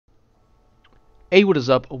Hey, what is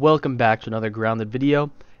up? Welcome back to another grounded video.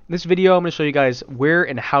 In this video, I'm going to show you guys where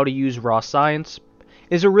and how to use raw science.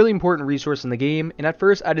 It's a really important resource in the game, and at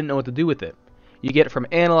first I didn't know what to do with it. You get it from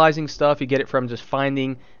analyzing stuff, you get it from just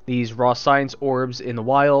finding these raw science orbs in the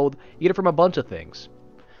wild, you get it from a bunch of things.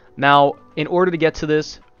 Now, in order to get to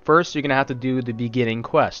this, first you're going to have to do the beginning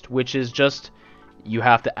quest, which is just you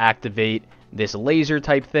have to activate this laser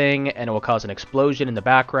type thing, and it will cause an explosion in the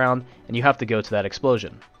background, and you have to go to that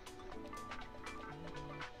explosion.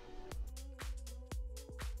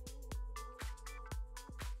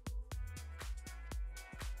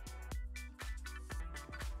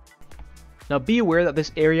 Now be aware that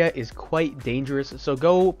this area is quite dangerous, so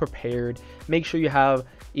go prepared. Make sure you have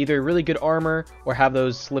either really good armor or have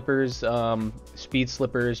those slippers, speed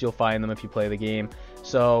slippers. You'll find them if you play the game.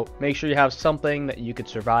 So make sure you have something that you could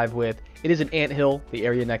survive with. It is an anthill, the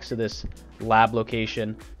area next to this lab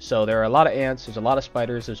location. So there are a lot of ants, there's a lot of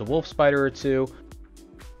spiders, there's a wolf spider or two.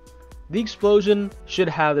 The explosion should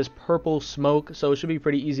have this purple smoke, so it should be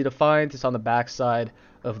pretty easy to find. It's on the backside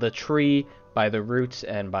of the tree by the roots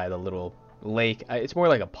and by the little lake. It's more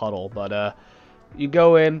like a puddle, but you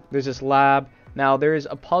go in, there's this lab. Now there's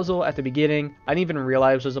a puzzle at the beginning. I didn't even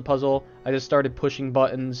realize it was a puzzle. I just started pushing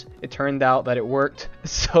buttons. It turned out that it worked,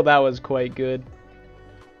 so that was quite good.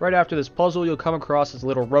 Right after this puzzle, you'll come across this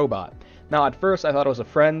little robot. Now at first I thought it was a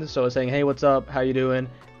friend, so I was saying, hey, what's up, how you doing?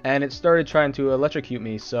 And it started trying to electrocute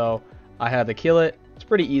me, so I had to kill it. It's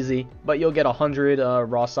pretty easy, but you'll get 100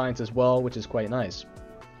 raw science as well, which is quite nice.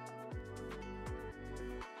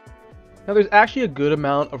 Now there's actually a good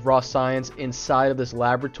amount of raw science inside of this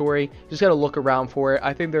laboratory. You just gotta look around for it.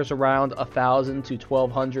 I think there's around 1,000 to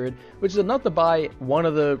 1,200, which is enough to buy one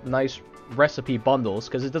of the nice recipe bundles,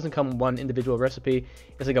 because it doesn't come in one individual recipe.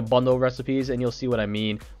 It's like a bundle of recipes, and you'll see what I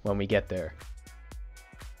mean when we get there.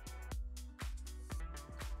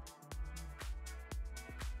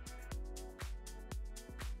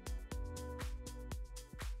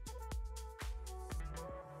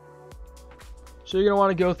 So you're going to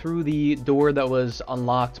want to go through the door that was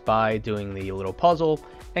unlocked by doing the little puzzle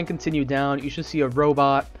and continue down. You should see a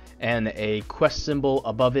robot and a quest symbol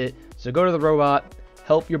above it. So go to the robot,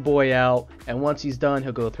 help your boy out, and once he's done,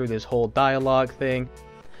 he'll go through this whole dialogue thing.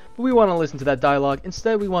 But we want to listen to that dialogue.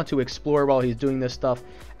 Instead, we want to explore while he's doing this stuff.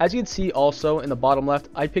 As you can see also in the bottom left,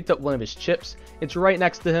 I picked up one of his chips. It's right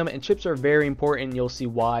next to him, and chips are very important. You'll see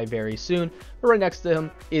why very soon. But right next to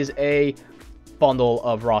him is a bundle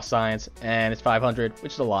of raw science, and it's 500,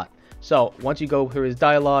 which is a lot. So once you go through his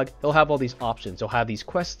dialogue, he'll have all these options. He'll have these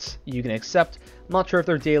quests you can accept. I'm not sure if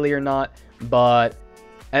they're daily or not, but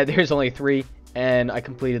there's only 3, and I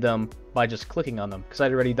completed them by just clicking on them because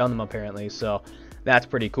I'd already done them apparently, so that's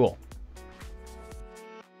pretty cool.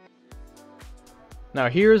 Now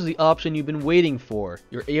here's the option you've been waiting for.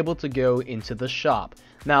 You're able to go into the shop.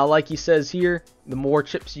 Now, like he says here, the more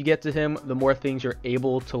chips you get to him, the more things you're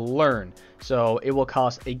able to learn. So it will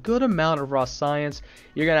cost a good amount of raw science.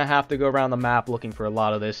 You're going to have to go around the map looking for a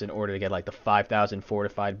lot of this in order to get like the 5,000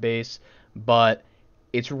 fortified base. But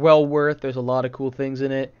it's well worth. There's a lot of cool things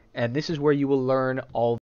in it. And this is where you will learn all